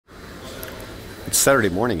It's Saturday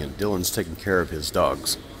morning and Dylan's taking care of his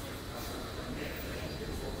dogs.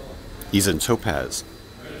 He's in Topaz.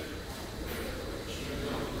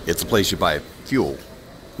 It's a place you buy fuel.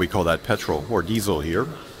 We call that petrol or diesel here,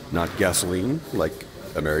 not gasoline like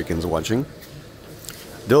Americans watching.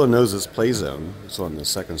 Dylan knows his play zone. It's on the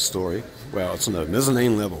second story. Well, it's on the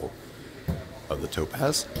mezzanine level of the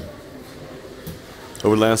Topaz.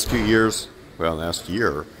 Over the last few years, well, last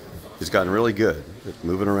year, he's gotten really good at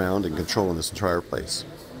moving around and controlling this entire place.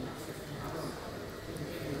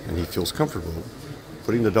 And he feels comfortable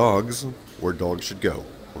putting the dogs where dogs should go,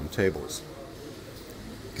 on tables.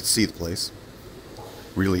 You can see the place.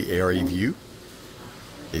 Really airy view.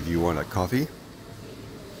 If you want a coffee,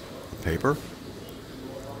 a paper,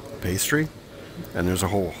 a pastry, and there's a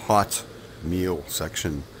whole hot meal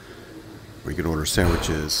section where you can order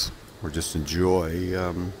sandwiches or just enjoy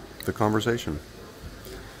the conversation.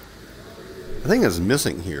 The thing that's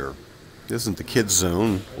missing here isn't the kids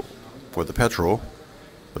zone or the petrol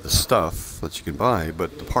or the stuff that you can buy,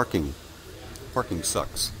 but the parking. Parking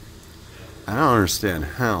sucks. I don't understand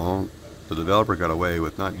how the developer got away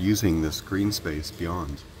with not using this green space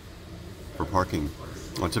beyond for parking.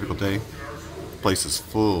 On a typical day, the place is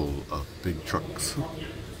full of big trucks,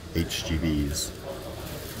 HGVs,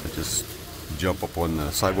 that just jump up on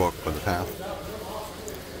the sidewalk or the path.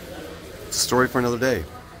 It's a story for another day.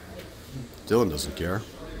 Dylan doesn't care.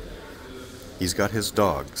 He's got his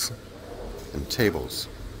dogs and tables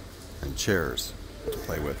and chairs to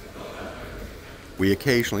play with. We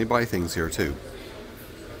occasionally buy things here too,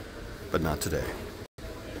 but not today.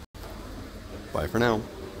 Bye for now.